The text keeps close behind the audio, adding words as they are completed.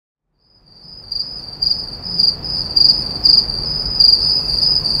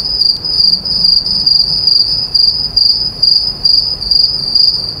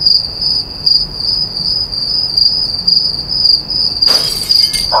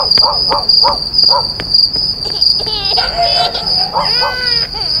Hallo?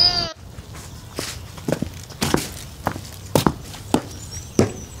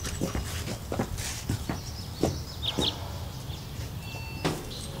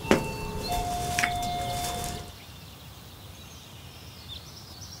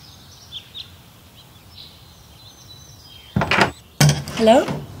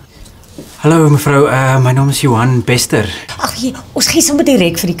 Hallo mevrou, my naam is Johan, Bester. Ag, ons gee sommer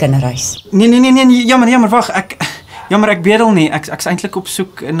direk vir die kinderhuis. Nee, jammer, wag. Ek bedel nie. Ek's eintlik op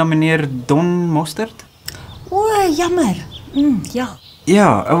soek na meneer Don Mostert. O, jammer. Ja.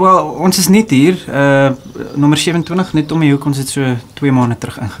 Ja, wel, ons is net hier, nommer 27, net om die hoek, ons het so 2 maande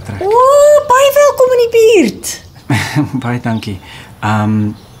terug ingetrek. O, baie welkom in die buurt. Baie dankie.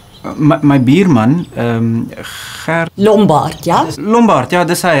 My buurman, Ger... Lombard, ja? Lombard, ja,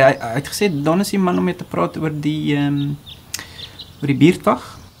 dis hy. Hy het gesê, dan is die man om mee te praat oor die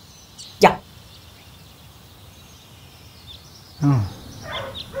buurtwag. Ja. Oh.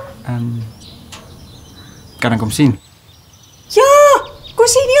 Kan ek hom sien? Ja, kom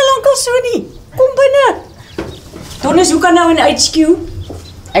sien nie al lankal so nie. Kom binne. Donnes, hoe kan nou in HQ?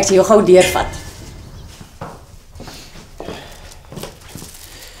 Ek sal jou gou deurvat.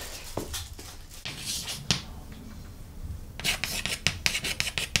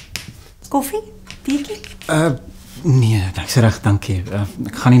 Koffie? Teetjie? Nee, ek's reg, dankie.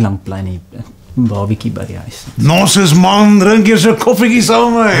 Ek gaan nie lank bly nie. Babietjie by die huis. Nonsense man, drink eers 'n koffietjie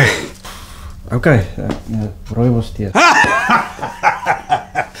saam met my. Okay, rooibos tee.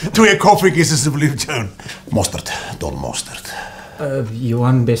 2 koffietjies asseblief, Johan. Mosterd, Don Mosterd.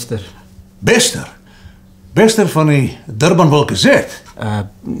 Johan Bester. Bester? Bester van die Durbanwilke Z?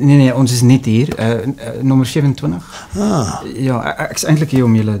 Nee, ons is net hier. Nommer 27. Ah. Ja, ek's eintlik hier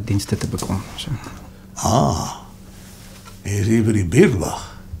om julle dienste te bekom. So. Is hier by die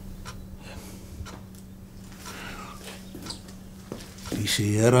buurtwag? Die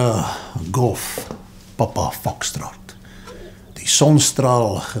Sierra Golf, Papa Foxtrot. Die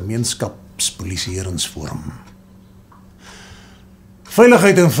Sonstraal Gemeenskapspolisieeringsforum.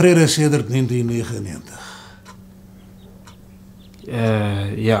 Veiligheid en vrede sedert 1999.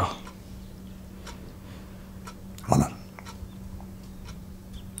 Ja. Wanneer?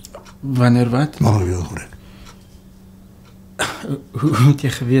 Wanneer wat? Mag ek jou gebruik? Hoe moet jy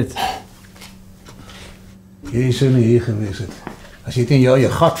geweet? Jy sou nie hier gewees het. As jy teen jou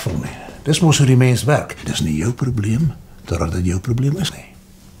gat voel nie. Dis mos hoe die mens werk. Dis nie jou probleem, totdat dit jou probleem is nie.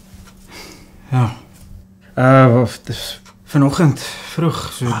 Ja. Dis vanoggend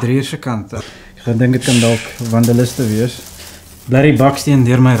vroeg, so 3:00 se kant. Ek gedink dit kan dalk vandaliste wees. Bly die baksteen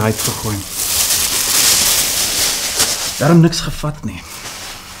deur my ruit gegooi. Daarom niks gevat nie.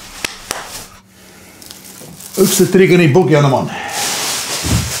 Oudste triek in die boek, Janeman.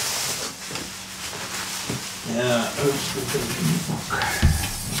 Ja, oudste triek in die boek.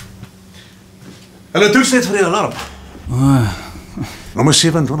 Hulle toets net vir die alarm. Nommer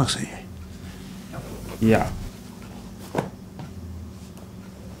 27, sê jy? Ja.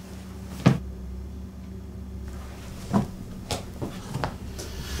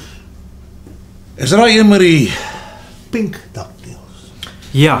 Is daar een met die pink dakdeels?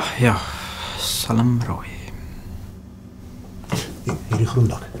 Ja. Salmrooi. Hierdie groen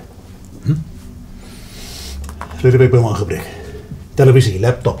dak. Vleerweek by hom aangebreek. Televisie,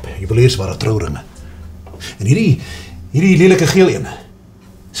 laptop, juweliersware, trouringe. En hierdie lelike geel een.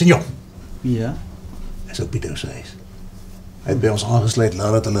 Sien jou? Ja. Is ook Pieter se huis. Hy het by ons aangesluit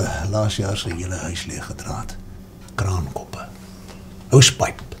nadat hulle laas jaar sy hele huis leeg gedraad. Kraankoppe.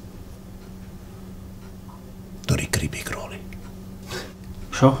 Houspyp. Door die creepy crawly.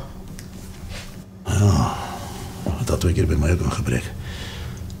 So? Ja, dat 2 keer by my ook aangebreek.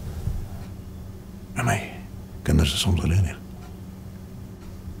 En my kinders is soms alleen hier.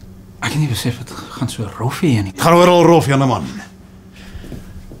 Ek het nie besef het gaan so rof hier nie. Het gaan oral rof, Janeman.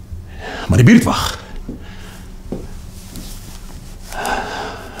 Maar die buurtwag.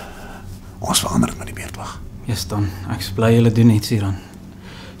 Ons verander het met die buurtwag. Yes, dan. Ek bly julle doen iets hieraan.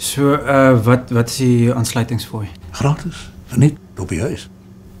 So, wat is die aansluitingsfooi? Gratis, verniet, op die huis.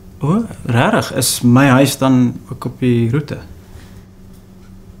 O, regtig? Is my huis dan ook op die roete?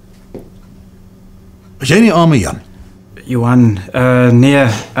 Is jy nie aan my, Jan? Johan, nee,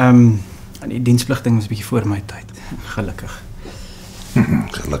 die dienspligting is 'n bietjie voor my tyd. Gelukkig.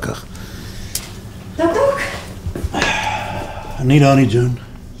 Gelukkig. Dat ook. Nie daar nie, Joan.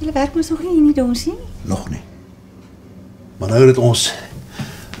 Julle werk mos nog nie in die donsie? Nog nie. Maar nou dat ons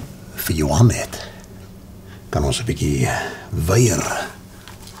vir Johan het, kan ons 'n bietjie weier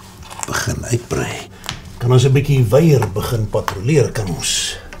begin uitbrei. Kan ons 'n bietjie weier begin patrolleer, kan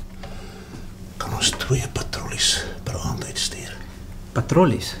ons 2 patrollies per aand uitstuur.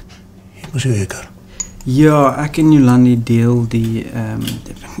 Patrollies? Ek moes jou eker. Ja, ek en Jolandi deel die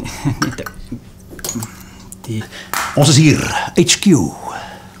Ons is hier, HQ.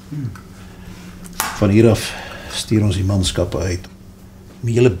 Van hier af stuur ons die manskappe uit om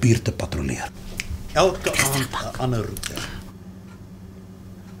die hele buurt te patrolleer. Elke aand 'n ander roete.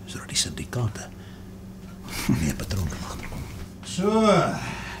 Sodat die syndikaate nie 'n patroon kan agterkom. So.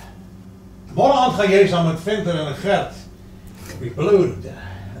 Môre aand gaan jy saam met Venter en Gert op die blou roete.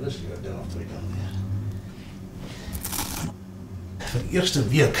 Hulle is hier dan af 2 dae. Vir die eerste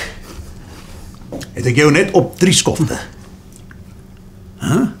week het ek jou net op 3 skofte.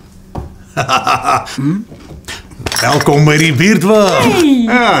 Welkom by die Buurtwag. Hey.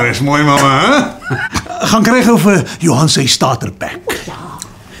 Ja, dis mooi mamma, hè? Gaan kry gou vir Johan sy starterpack.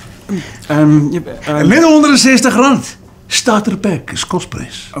 Net R160. Starterpack is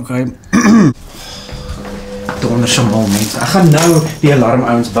kosprys. Okay. Donder so mal mense. Ek gaan nou die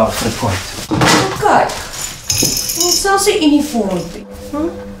alarmouens bel vir 'n kort. Okay. Ons selfs 'n uniform.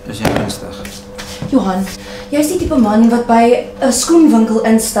 Dis jy kunstig. Johan, jy's die tipe man wat by 'n skoenwinkel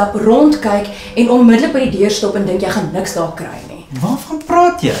instap, rondkyk en onmiddellik by die deur stop en dink jy gaan niks daar kry nie. Waarvan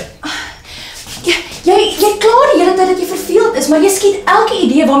praat jy? Jy kla die hele tyd dat jy verveeld is, maar jy skiet elke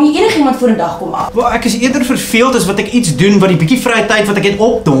idee waarmee enigiemand vorendag kom af. Wel, ek is eerder verveeld as wat ek iets doen wat die bietjie vrye tyd wat ek het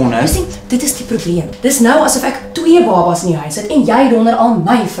opdonder. Sien, dit is die probleem. Dis nou asof ek 2 babas in die huis het en jy donder al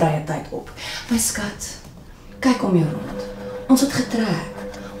my vrye tyd op. My skat, kyk om jou rond. Ons het getrek.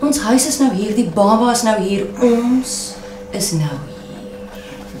 Ons huis is nou hier, die baba is nou hier, ons is nou hier.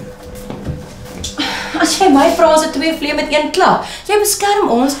 As jy my vra as 'n 2 vlee met 1 klap, jy beskerm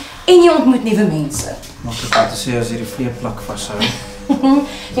ons en jy ontmoet nuwe mense. Maklik om te sê as jy die vleeplak vashou.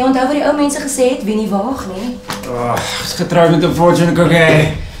 Jy onthou wat die ou mense gesê het, wie nie waag nie. Is getroud met 'n fortune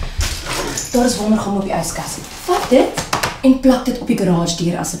cookie. Daar is wondergom op die yskassie. Vat dit en plak dit op die garage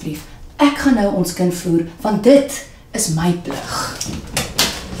deur asseblief. Ek gaan nou ons kind voer, want dit is my plig.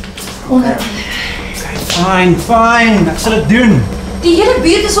 Fine, ek sal dit doen. Die hele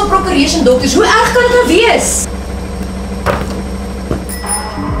buurt is op procuration dokters. Hoe erg kan dit nou wees?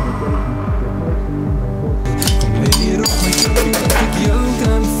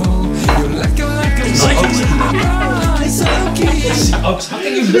 How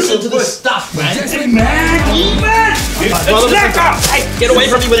can you listen to this stuff, man? It's lekker! Hey, get away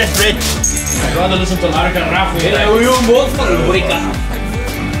from me with that bread! I'd rather listen to Lark and Raf. Hey, hoe jou mond van wake up.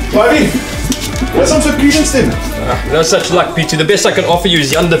 Bobby, what's some credence then? No such luck, Peachy. The best I can offer you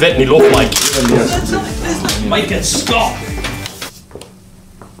is Jan de Vet and he loft Mike. Make it stop!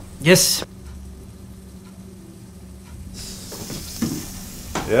 Yes.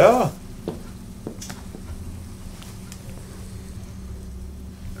 Ja.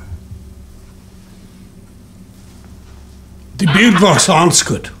 Die buurtwag se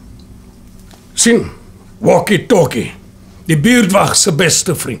handskud. Sien, walkie-talkie. Die buurtwag se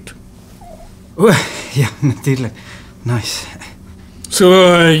beste vriend. O, ja, natuurlik. Nice. So,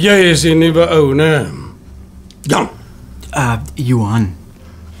 jy is die nuwe ou, né? Jan. Johan.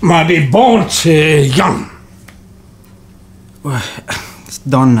 Maar die bond sê Jan. O,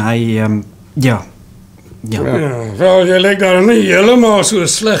 dan hy, ja. Ja. Wel, jy lyk daar nie helemaal so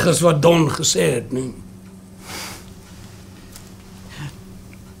sleg as wat Don gesê het nie.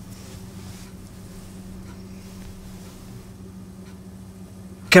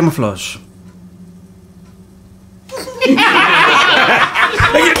 Camouflage.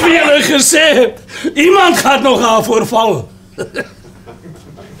 Ek het vir julle gesê, iemand gaat nog haar voorval.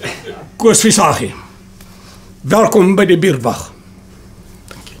 Koos Visagie, welkom by die buurtwag.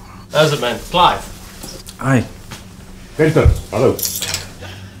 How's it, man? Clive. Ai. Venter, hallo.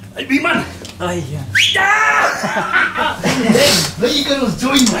 Hey, wie man? Ai, ja. You can ons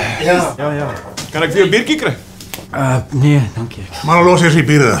join, man. Ja. Kan ek vir jou 'n biertjie kry? Nee, dankie. Maar los eers die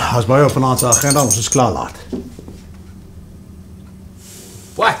biere. As baie op vanaand se agenda, ons is klaar laat.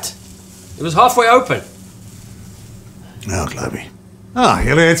 What? It was halfway open. Ja, klaarbie.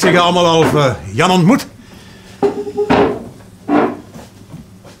 Julle het seker almal al vir Jan ontmoet.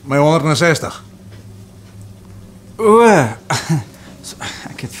 My 160. O,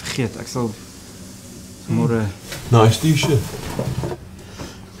 ek het vergeet. Ek sal môre. Nice t-shirt.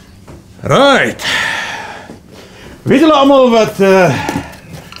 Right. Weet julle almal wat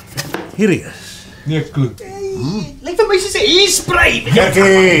hierdie is? Nee, klou. Lyk vir my soos 'n e-spray.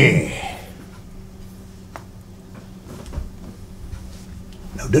 Gekkie.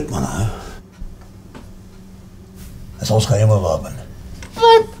 Nou dit man, hè. Is ons geheime wapen.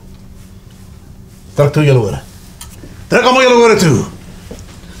 Wat? Trek toe julle ore. Trek allemaal julle ore toe.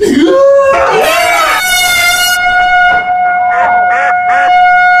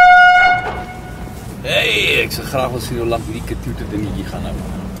 graag wil sien hoe lank die katoete dingetjie gaan hou.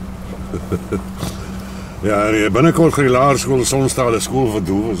 Ja, nee, binnekort gaan die laerskool Sonstad 'n skool vir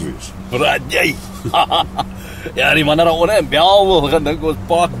doelwys wees. Praat jy? Ja, die man daar onder in Bel wil gaan dink ons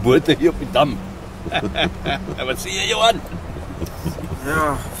park bote hier op die dam. Wat sê jy, Johan?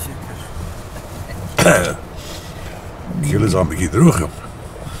 Ja, seker. Julle is al 'n bietjie droog, jong.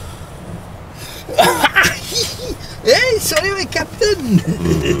 Hey, sorry my captain.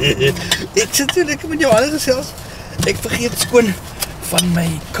 Ek sit toe lekker met Johan gesels. Ek vergeet skoon van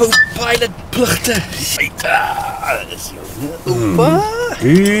my co-pilot pligte. Dis jou oupa.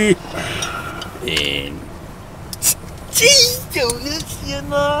 En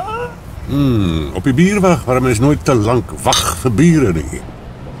Op die buurtwag waar mens nooit te lank wag vir bure nie.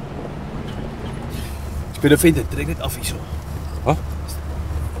 Speel 'n vent, trek net af hierso. Wat?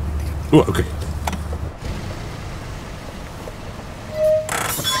 O, okay.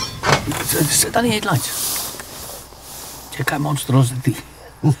 Sit aan die headlights. Check hy monstrosity.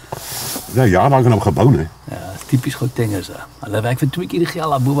 Ja, ja, dan kan op gebou, né? Ja, tipies Gautengers. Hulle werk vir 2 keer die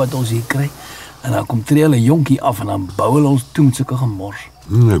geld aan bo wat ons hier kry. En dan kom tree hulle jonkie af en dan bou hulle ons toe met sulke gemors.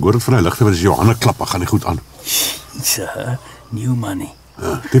 Ek hoor dit van die ligte wat as Johan klap, gaan nie goed aan. New money.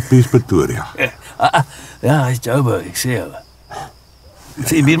 Ja, tipies Pretoria. Ja, hy's Joburg, ek sê jou.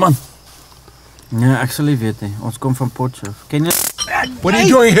 Sê bierman. Nee, ek sal nie weet nie. Ons kom van Potchefstroom. Ken jy? What are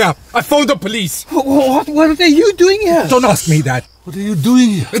you doing here? I phoned the police. What are you doing here? Don't ask me that. What are you doing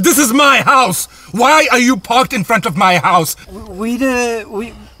here? This is my house. Why are you parked in front of my house? We the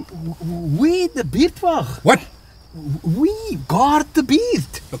Buurtwag. What? We guard the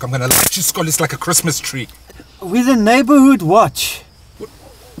buurt. Look, I'm gonna light your skull. It's like a Christmas tree. We're the neighborhood watch.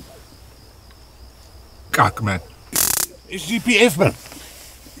 Kak, man. Is GPF, man.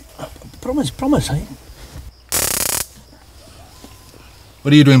 Promise, hey?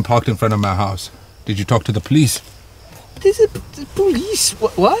 What are you doing parked in front of my house? Did you talk to the police? There's the police.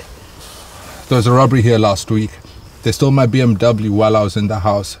 What? There was a robbery here last week. They stole my BMW while I was in the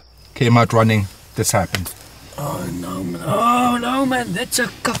house. Came out running. This happened. Oh, no, man. That's a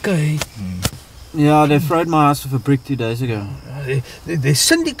kakker. Yeah, they fried my house with a brick 2 days ago. There's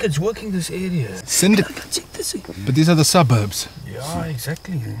syndicates working this area. Syndicate? Check this. But these are the suburbs. Yeah,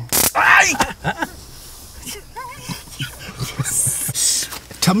 exactly.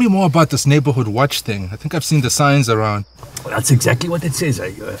 Tell me more about this neighborhood watch thing. I think I've seen the signs around. Well, that's exactly what it says.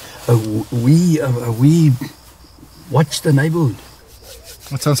 We watch the neighborhood.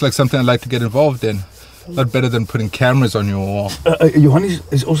 That sounds like something I'd like to get involved in. A lot better than putting cameras on your wall. Johan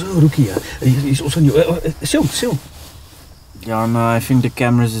is also a rookie. He's also new. Sil. Yeah, no, I think the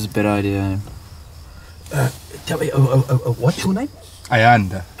cameras is a better idea. Tell me, what's your name?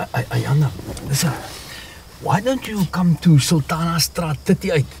 Ayanda. Ayanda. Listen, why don't you come to Sultana Straat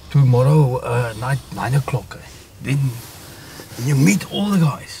 38 tomorrow night 9 o'clock? Then you meet all the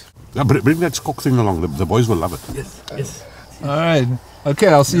guys. Yeah, bring that skok thing along. The boys will love it. Yes. All right. Okay,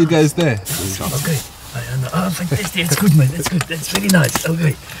 I'll see you guys there. Okay. Fantastic. That's good, man. That's good. That's very nice.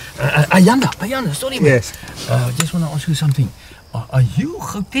 Okay. Ayanda, sorry, man. Yes. Just want to ask you something. Are you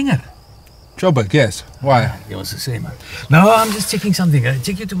Gautenger? Joburg, yes. Why? He wants to say, man. No, I'm just checking something. I'll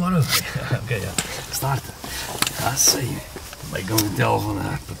check you tomorrow. Okay, ja. Start. I say, my hotel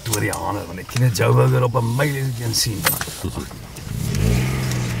van Pretoria-Haner, want ek ken dit Joburg op 'n myl kan sien.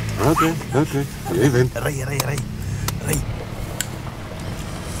 Okay. Jy wen. Ry.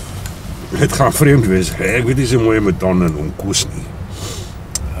 Het gaan vreemd wees. Ek weet nie so mooi met dan en omkoes nie.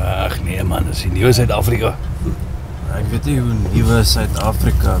 Ag nee man, dis die nuwe Suid-Afrika. Ek weet nie hoe nuwe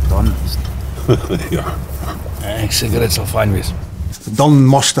Suid-Afrika dan is nie. Ja. Ek seker dit sal fyn wees. Don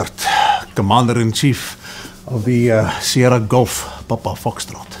Mostert, Commander-in-Chief of die Sierra Gulf, Papa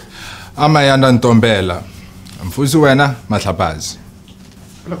Foxtrot. Amayanda Ntombela. Mfuzi wena Mahlabazi.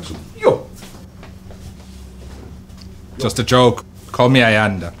 Yo. Just a joke. Call me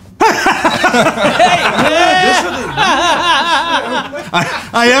Ayanda.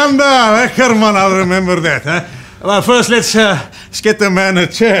 Ayanda, lekker man, I'll remember that. Huh? Well, first let's get the man a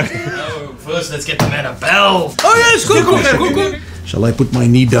chair. First, let's get the man a bell. Oh yes, good. Shall I put my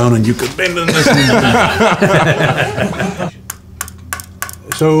knee down and you can bend on this?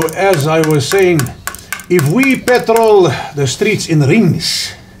 So, as I was saying, if we patrol the streets in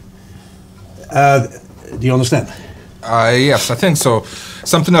rings, do you understand? Yes, I think so.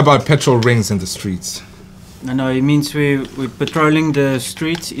 Something about petrol rings in the streets. No, it means we're patrolling the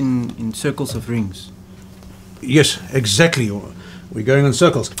streets in circles of rings. Yes, exactly. We're going in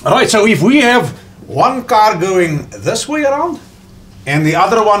circles. All right, so if we have one car going this way around and the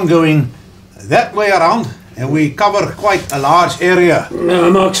other one going that way around, and we cover quite a large area.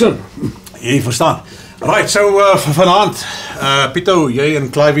 Maak sin. Jy verstaan. Right, so vanaand, Pieto, jy en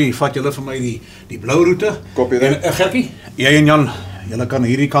Clivey vat julle vir my die blou roete. Kopie dit. En Gertjie, jy en Jan, julle kan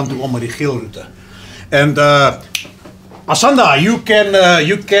hierdie kant toe om met die geel roete. And Asanda, you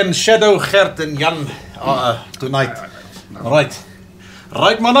can shadow Gert and Jan tonight. Right.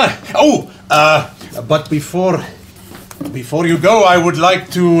 Right, manne. Oh, but before you go, I would like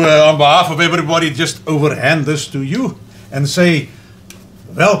to, on behalf of everybody, just overhand this to you and say,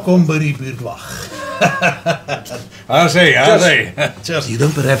 welkom by die Buurtwag. I say. Cheers. You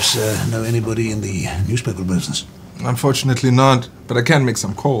don't perhaps know anybody in the newspaper business? Unfortunately not, but I can make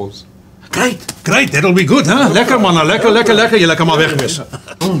some calls. Great, that'll be good, huh? Lekker manne, lekker, julle kan maar weg wees.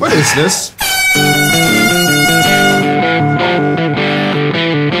 What is this?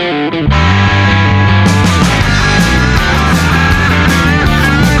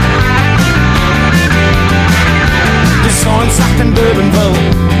 De zon zacht in Durbanville,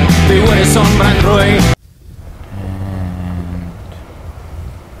 die worden zon brandt rooi.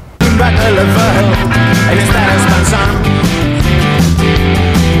 Wat hulle wil, en is daar een span saam.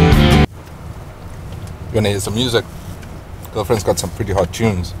 You wanna hear some music? Girlfriend's got some pretty hot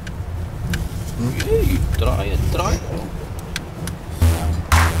tunes. Hey, draai het.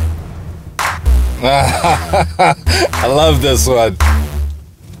 I love this one.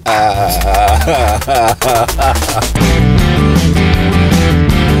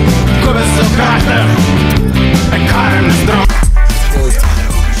 Kom eens zo krachtig, een kar in de stroom.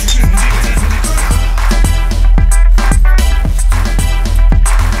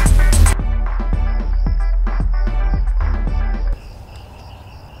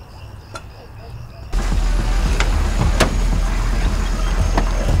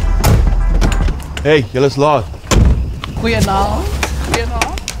 Hey, julle is laat. Goeienaand.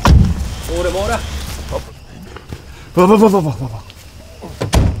 Môre. Wag.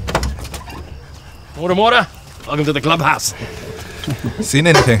 Môre. Welcome to the clubhouse. Seen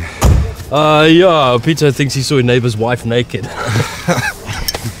anything? Yeah, Peter thinks he saw a neighbor's wife naked.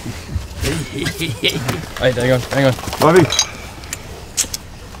 Hey, hang on. Bobby.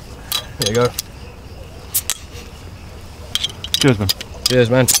 There you go. Cheers, man. Cheers,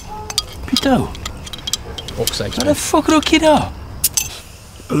 man. Pieto, Fuck's sakes, wat man. de fuck rook je daar?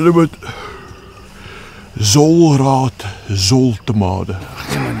 Hulle moet zolraad, zoltomade.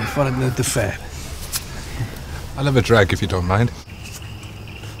 Ja man, je vat het nou te ver. I'll have a drag if you don't mind.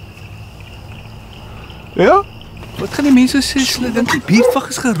 Ja? Wat gaan die mense sê, hulle dink die buurtwag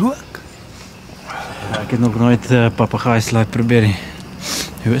is gerook? Ek het nog nooit papegaai sluit probeer nie.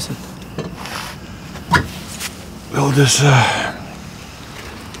 Hoe is dit? Wel, dis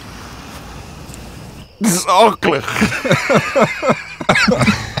aklig.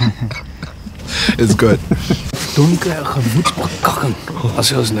 It's good. Don kry 'n gemoedsbekakking as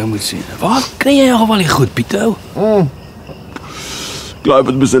jy ons nou moet sien. Waar kry jy al die goed, Pieto? Klaar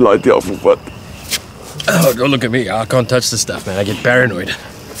met my se laaitie af of wat? Oh, don't look at me. I can't touch the stuff, man. I get paranoid.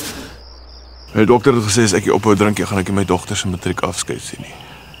 Die dokter het gesê as ek ophou drink, gaan ek my dogter se matriek afskeid sien nie.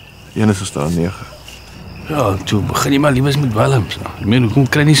 Een is gestaan 9. Ja, toe begin jy maar liewes met Willems. Ek meen, hoekom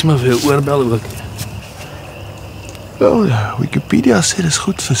kry nie sommer vir jou oorbel ook? Wel, ja, Wikipedia sê dis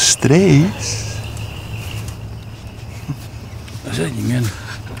goed vir stres. Is dit nie meen?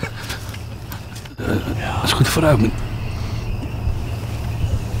 Is goed vir jou, man.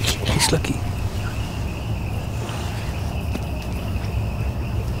 Geen slukkie.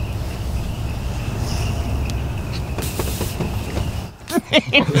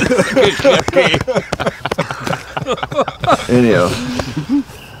 En ja,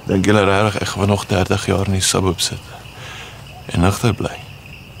 dink julle regtig ek gaan nog 30 jaar in die suburb sit en nugter bly?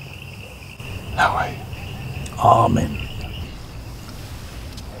 Nou hy. Amen.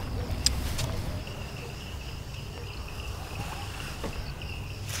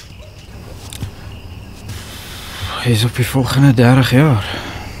 Hy is op die volgende 30 jaar.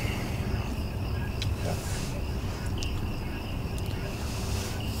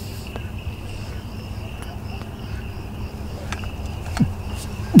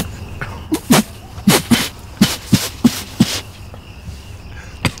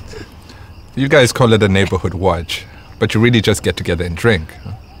 You guys call it a neighborhood watch, but you really just get together and drink.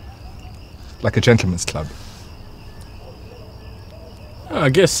 Huh? Like a gentleman's club. I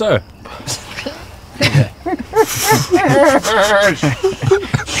guess so.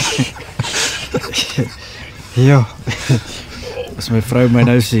 Ja. As my vrou my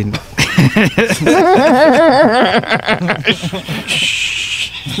nou sien.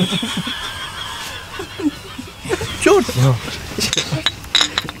 John. Ja.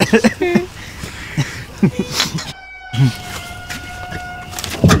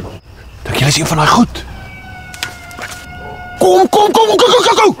 Dink jy is een van daai goed? Open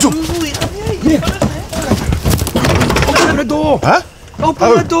the door. Huh?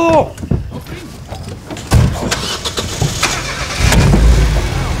 Open the door.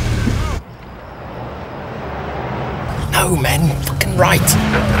 No, man. Fucking right.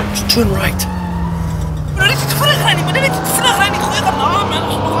 Just turn right. Maar dit is te vlug rijden. Maar dit is te vlug rijden. Gooi je aan, man.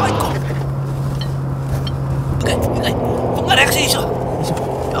 Kom. Oké. Kom naar rechts hier zo.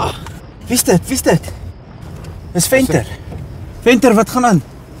 Ja. Wie is dit? Dis Venter. Venter, wat gaan aan?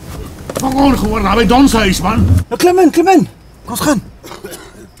 Gewoon naar bij Don's huis, man. Nou, klim in. Kom ons gaan.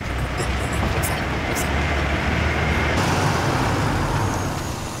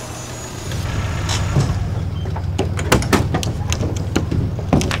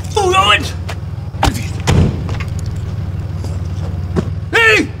 Jongens!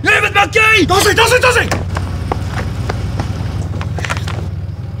 Hey, jij met Marquet! Dat is hij!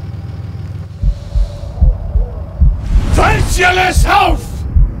 Vijf jullie zelf!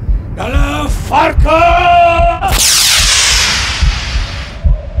 Jullie varken!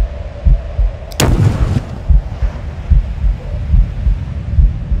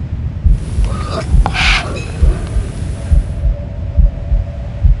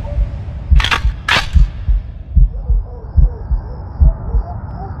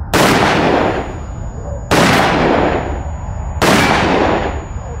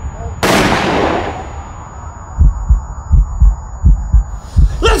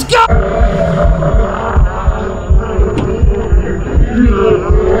 Let's go!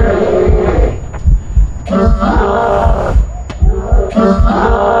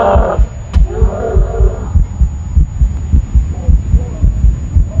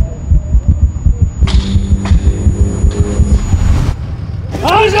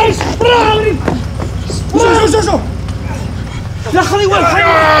 Zo. Ja, ga niet weg.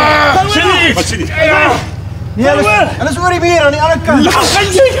 Wat zie je? Nee, hulle is oor hier aan die ander kant.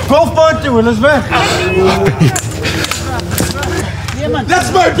 Golfbaan toe, hulle is weg.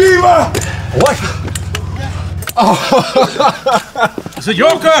 That's my beaver! What? Is it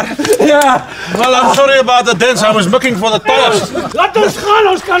Joker? Ja. Well, I'm sorry about the dance. I was looking for the tires. Laat ons gaan,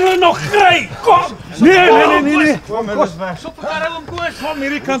 ons kan hulle nog kry. Kom! Nee. Kom, hulle is weg. Kom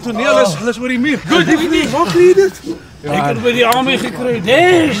hierdie kant toe. Nee, hulle is oor die muur. Goed, definitief. Wat kry dit? Ik heb bij die armee gekregen.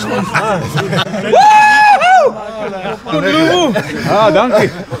 Deze! Ah,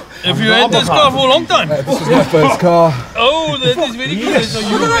 dankie. If you had this car for a long time. This is my first car. Oh, that is very good. So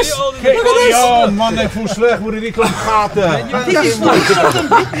you pay all the Ja, man, ik voel slecht met die kleine gaten.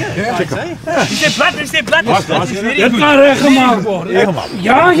 Is dit plat? Dat is very Het good. kan recht gemaakt worden.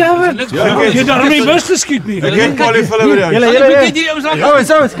 Ja, je daarmee best te schiet niet. Ik heb kwalificatie voor jou. Jullie.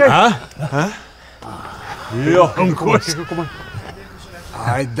 Zo, kijk. Ja, onkoos.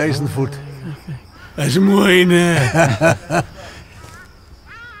 Hij 1000 voet. Dat is mooi, nee.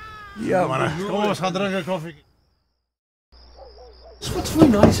 Ja, man. Kom, we gaan drinken koffie. Wat voor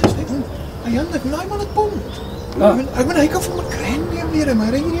nice is dit? Jan, ek nou maar het pom. Ek ben hy kan vir my kry meer, maar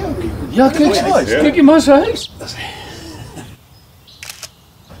ry hier ook. Ja, kijk je maar zijn huis.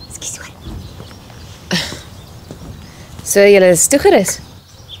 So, julle is toegerus?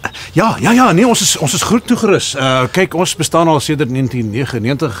 Ja, nee, ons is goed toegerus. Kyk, ons bestaan al sedert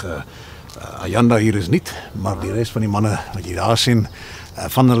 1999. Ayanda hier is niet, maar die rest van die mannen wat jy daar sien,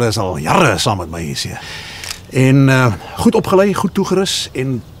 van hulle is al jare saam met my hier. En goed opgelei, goed toegerus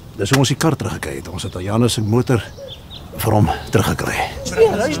en dis hoe ons die kar teruggekry het. Ons het Ayanda se motor vir hom teruggekry.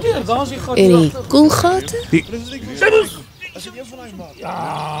 En die koelgate?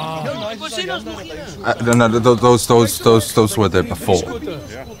 No, those were there before.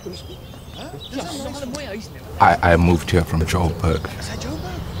 I moved here from Joburg.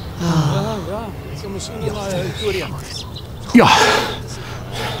 Ja.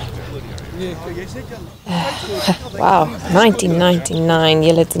 Wow, 1999,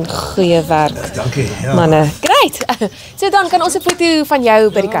 julle het 'n goeie werk. Dankie. Ja. Manne, great. So dan kan ons 'n foto van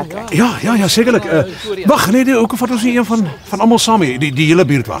jou by die kar kry. Ja, sekerlik. Wag, nee, ook vat ons nie een van almal saam hier, die hele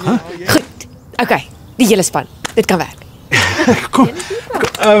buurtwag, hè? Goed. Okay, die hele span. Dit kan werk. Kom.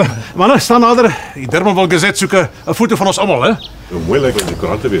 Manne, staan nader. Die Durban Gazette soek 'n foto van ons almal, hè? Moeilijk om in de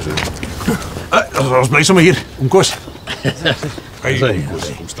krant te wezen. Ons bly sommer hier. Kom kos. Hey,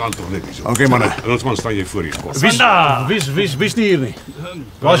 kom staan toch net zo. Oké, mannen. En ons man staan jij voor je kop. Wie is niet hier niet?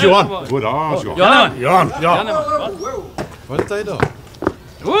 Waar is Johan? Goed, daar is Johan. Johan. Wat is hij dan?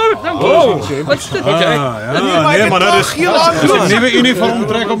 Wat is dit? Nee, maar dat is een nieuwe uniform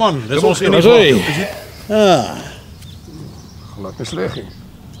trekken, man. Dat is ons uniform. Gelukkig slecht.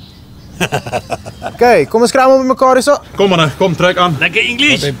 Okay, kom ons kraam op mekaar hierso. Kom man, kom trek aan. Lekker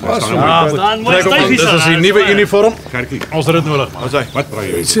Engels. Trek op aan. Dis is die nuwe uniform. Ons het dit nodig. Wat praat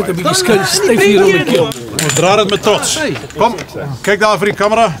jy? Sit 'n bietjie styf hier op die keel. Ons dra dit met trots. Kom, kyk daar vir die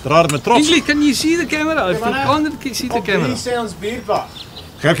kamera. Dra dit met trots. Engels, can you see the camera? If you can't see the camera. sê ons buurtwag.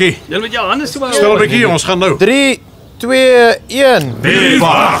 Gertjie, Jy met jou hande so maar. stel 'n bietjie, ons gaan nou. 3, 2, 1.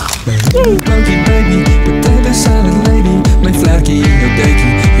 Buurtwag. Baby, potato salad lady, mijn vlerkie in jou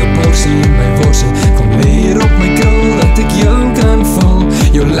dekkie, jou portie in mijn wortel. Kom meer op mijn grill dat ik jou kan vol.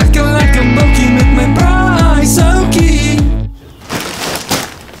 Jou lekker boekie met mijn braaisoutjie.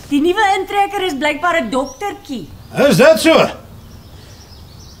 Die nuwe intrekker is blykbaar 'n doktertjie. Is dit so?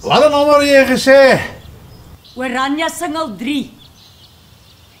 Wat het nou maar jy gesê? Oranje singel 3.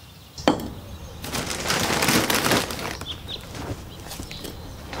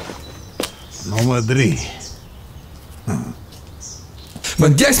 Nommer 3.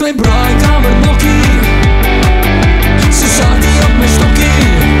 Want jy's my braaikamer nokkie. So saak jy op my stokkie.